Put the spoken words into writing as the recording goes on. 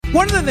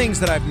One of the things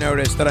that I've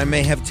noticed that I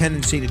may have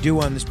tendency to do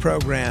on this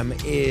program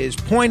is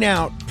point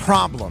out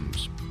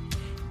problems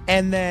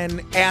and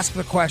then ask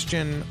the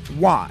question,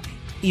 why?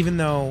 Even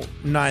though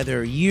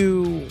neither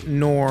you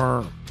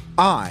nor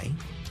I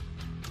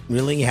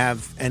really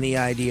have any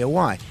idea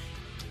why.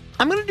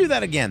 I'm going to do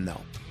that again,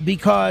 though,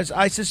 because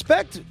I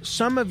suspect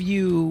some of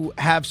you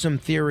have some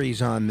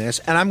theories on this,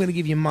 and I'm going to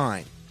give you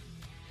mine.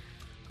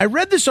 I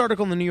read this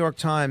article in the New York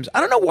Times. I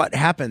don't know what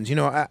happens. You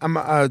know, I'm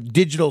a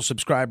digital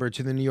subscriber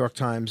to the New York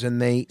Times,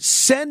 and they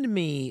send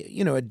me,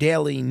 a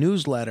daily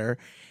newsletter,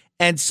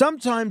 and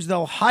sometimes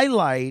they'll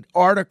highlight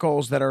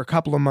articles that are a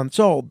couple of months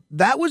old.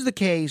 That was the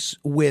case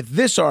with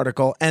this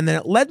article, and then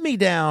it led me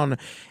down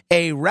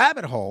a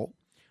rabbit hole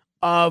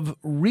of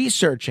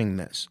researching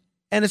this.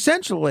 And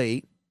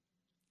essentially,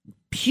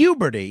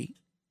 puberty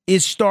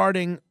is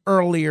starting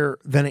earlier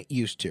than it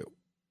used to,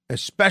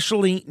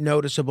 especially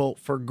noticeable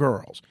for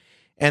girls.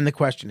 And the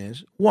question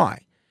is,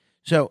 why?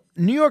 So,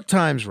 New York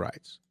Times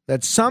writes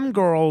that some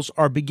girls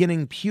are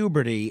beginning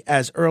puberty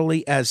as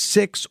early as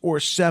 6 or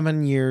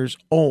 7 years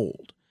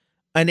old,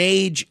 an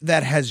age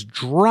that has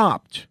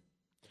dropped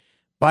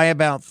by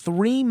about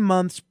 3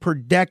 months per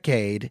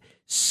decade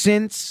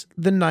since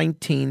the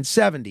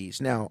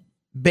 1970s. Now,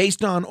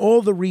 based on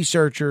all the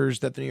researchers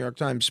that the New York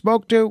Times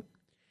spoke to,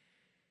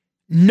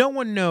 no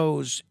one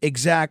knows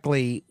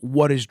exactly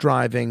what is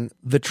driving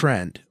the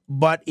trend,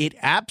 but it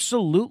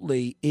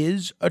absolutely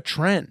is a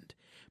trend.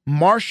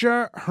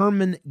 Marcia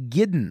Herman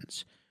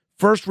Giddens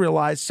first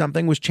realized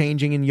something was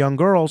changing in young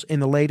girls in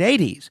the late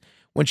 80s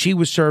when she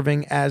was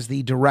serving as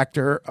the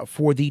director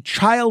for the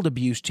child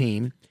abuse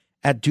team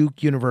at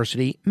Duke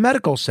University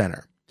Medical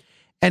Center.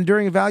 And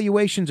during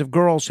evaluations of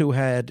girls who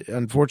had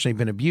unfortunately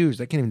been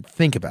abused, I can't even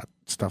think about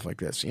stuff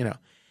like this,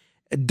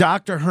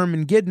 Dr.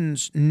 Herman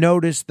Giddens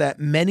noticed that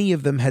many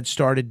of them had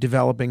started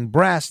developing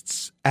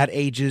breasts at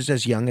ages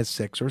as young as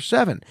 6 or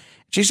 7.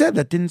 She said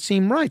that didn't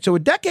seem right. So a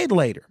decade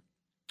later,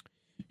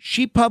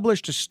 she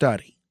published a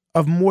study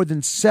of more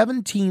than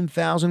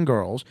 17,000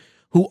 girls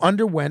who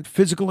underwent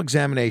physical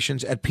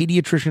examinations at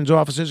pediatricians'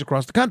 offices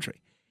across the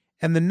country.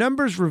 And the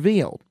numbers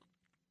revealed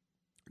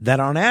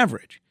that on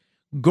average,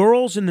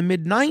 girls in the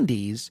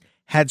mid-90s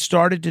had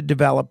started to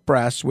develop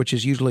breasts, which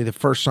is usually the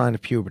first sign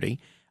of puberty,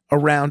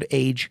 around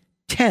age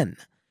 10.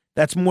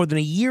 That's more than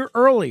a year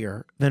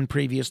earlier than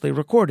previously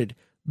recorded.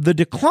 The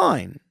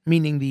decline,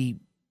 meaning the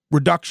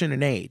reduction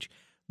in age,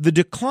 the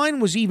decline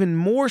was even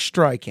more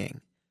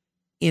striking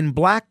in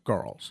black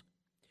girls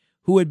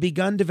who had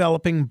begun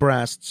developing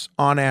breasts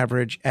on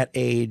average at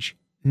age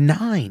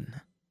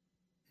 9.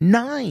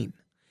 9.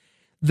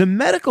 The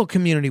medical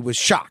community was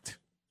shocked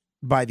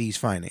by these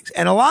findings,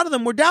 and a lot of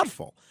them were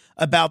doubtful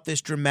about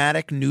this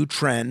dramatic new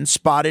trend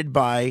spotted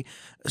by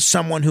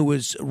someone who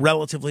was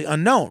relatively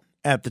unknown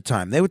at the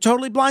time. They were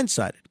totally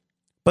blindsided.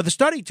 But the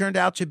study turned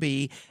out to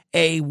be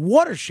a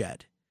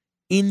watershed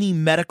in the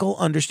medical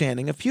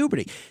understanding of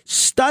puberty.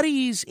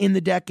 Studies in the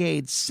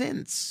decades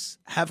since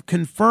have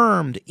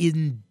confirmed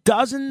in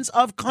dozens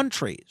of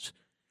countries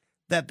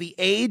that the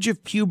age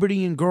of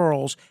puberty in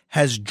girls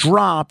has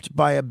dropped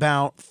by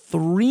about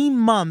 3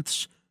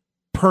 months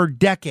per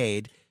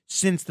decade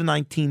since the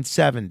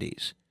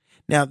 1970s.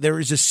 Now, there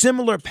is a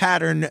similar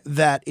pattern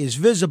that is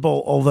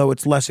visible, although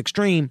it's less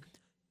extreme,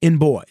 in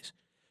boys.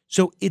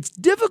 So it's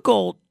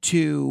difficult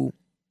to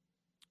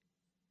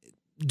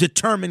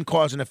determine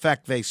cause and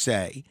effect, they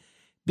say,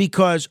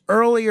 because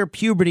earlier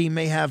puberty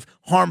may have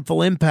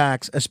harmful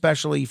impacts,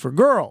 especially for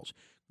girls.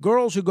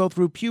 Girls who go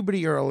through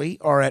puberty early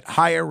are at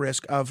higher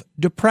risk of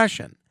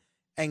depression,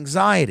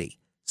 anxiety,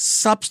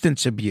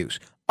 substance abuse,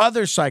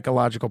 other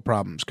psychological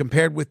problems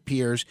compared with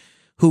peers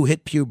who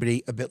hit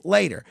puberty a bit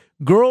later.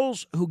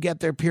 Girls who get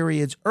their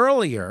periods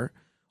earlier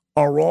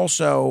are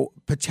also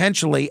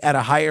potentially at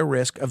a higher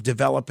risk of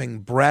developing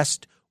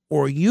breast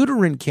or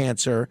uterine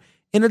cancer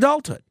in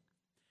adulthood.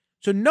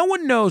 So no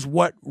one knows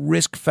what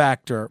risk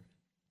factor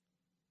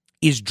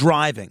is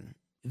driving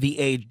the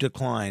age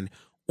decline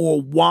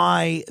or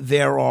why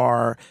there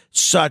are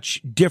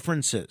such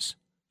differences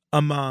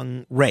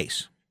among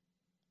race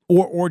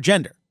or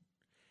gender.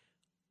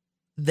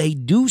 They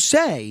do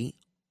say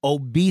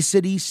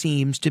obesity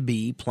seems to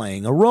be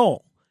playing a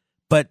role,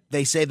 but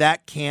they say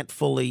that can't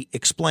fully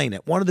explain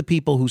it. One of the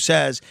people who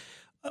says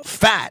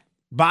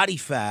body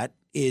fat,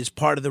 is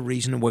part of the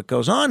reason of what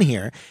goes on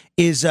here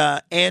is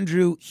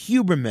Andrew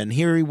Huberman.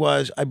 Here he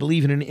was, I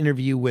believe, in an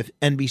interview with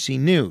NBC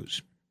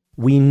News.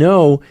 We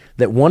know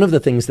that one of the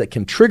things that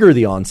can trigger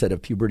the onset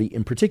of puberty,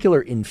 in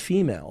particular in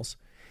females,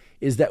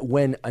 is that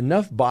when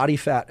enough body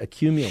fat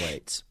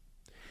accumulates,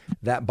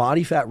 that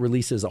body fat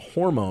releases a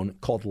hormone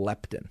called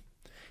leptin.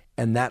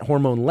 And that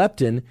hormone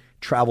leptin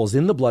travels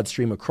in the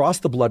bloodstream across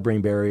the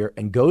blood-brain barrier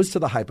and goes to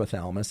the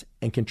hypothalamus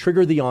and can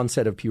trigger the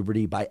onset of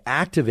puberty by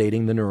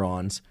activating the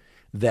neurons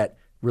that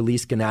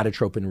release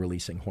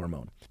gonadotropin-releasing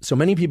hormone. So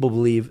many people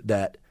believe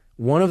that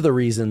one of the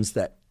reasons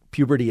that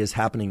puberty is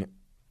happening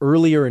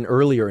earlier and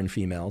earlier in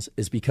females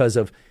is because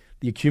of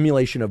the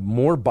accumulation of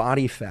more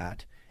body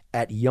fat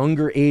at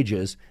younger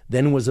ages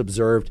than was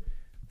observed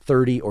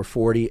 30 or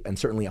 40 and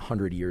certainly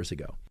 100 years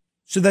ago.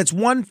 So that's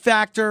one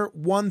factor,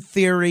 one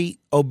theory,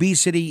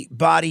 obesity,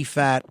 body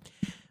fat.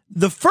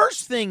 The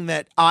first thing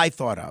that I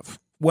thought of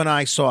when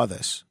I saw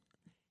this,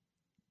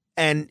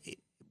 and,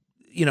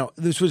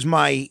 this was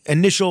my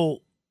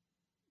initial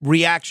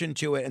reaction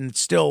to it, and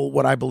still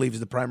what I believe is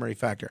the primary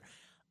factor.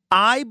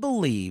 I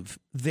believe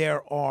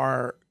there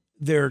are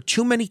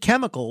too many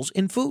chemicals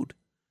in food.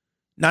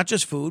 Not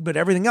just food, but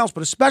everything else,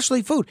 but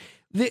especially food.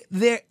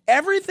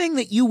 Everything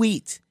that you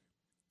eat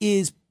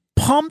is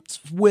pumped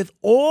with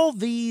all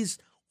these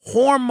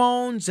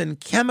hormones and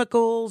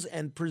chemicals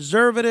and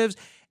preservatives.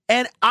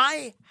 And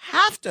I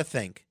have to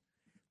think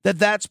that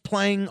that's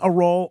playing a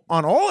role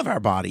on all of our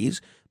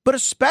bodies, but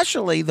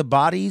especially the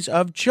bodies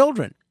of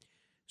children.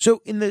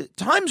 So in the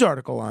Times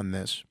article on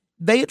this,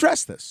 they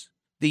address this,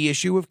 the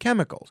issue of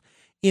chemicals.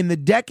 In the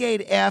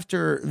decade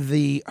after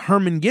the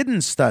Herman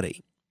Giddens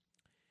study,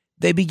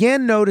 they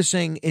began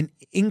noticing an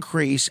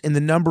increase in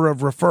the number of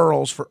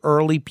referrals for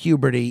early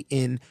puberty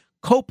in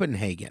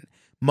Copenhagen,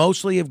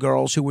 mostly of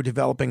girls who were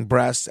developing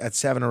breasts at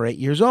 7 or 8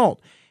 years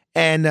old.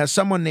 And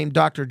someone named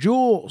Dr.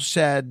 Jewell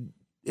said,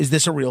 is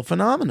this a real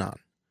phenomenon?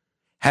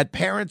 Had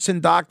parents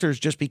and doctors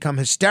just become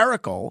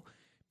hysterical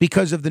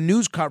because of the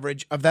news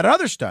coverage of that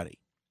other study?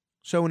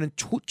 So in a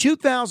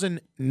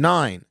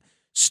 2009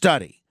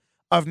 study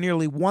of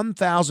nearly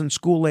 1,000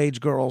 school-age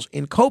girls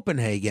in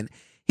Copenhagen,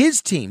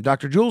 his team,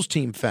 Dr. Jewell's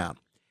team, found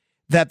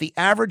that the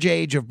average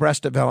age of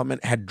breast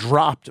development had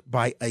dropped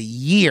by a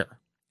year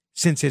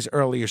since his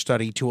earlier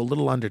study to a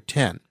little under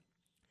 10,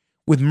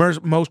 with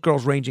most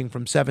girls ranging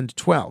from 7 to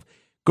 12.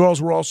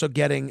 Girls were also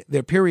getting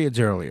their periods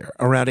earlier,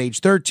 around age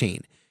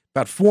 13,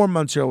 about 4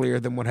 months earlier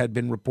than what had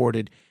been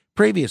reported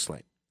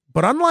previously.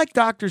 But unlike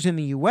doctors in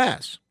the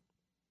U.S.,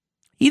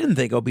 he didn't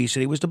think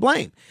obesity was to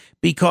blame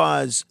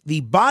because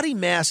the body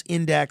mass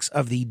index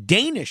of the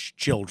Danish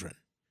children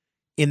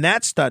in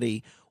that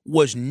study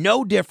was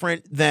no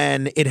different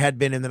than it had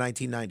been in the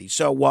 1990s.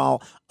 So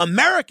while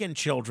American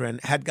children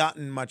had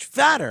gotten much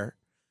fatter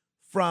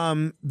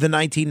from the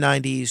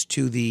 1990s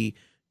to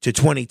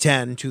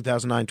 2010,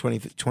 2009,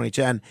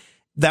 2010,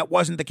 that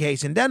wasn't the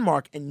case in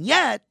Denmark. And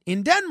yet,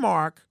 in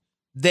Denmark,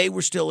 they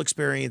were still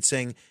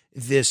experiencing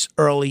this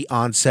early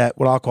onset,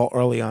 what I'll call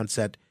early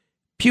onset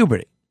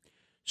puberty.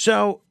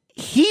 So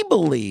he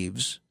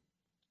believes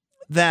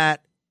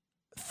that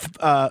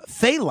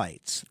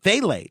phthalates,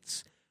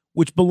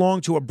 which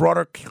belong to a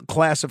broader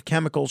class of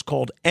chemicals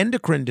called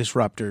endocrine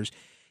disruptors,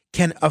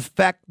 can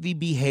affect the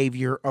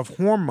behavior of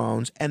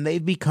hormones, and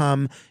they've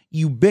become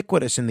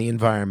ubiquitous in the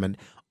environment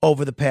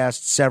over the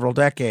past several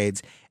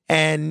decades.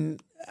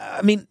 And,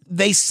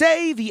 they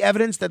say the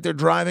evidence that they're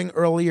driving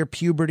earlier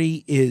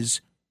puberty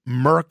is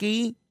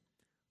murky.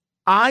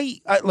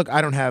 I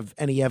don't have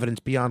any evidence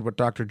beyond what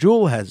Dr.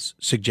 Jewell has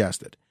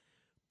suggested,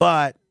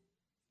 but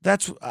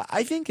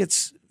I think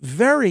it's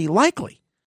very likely.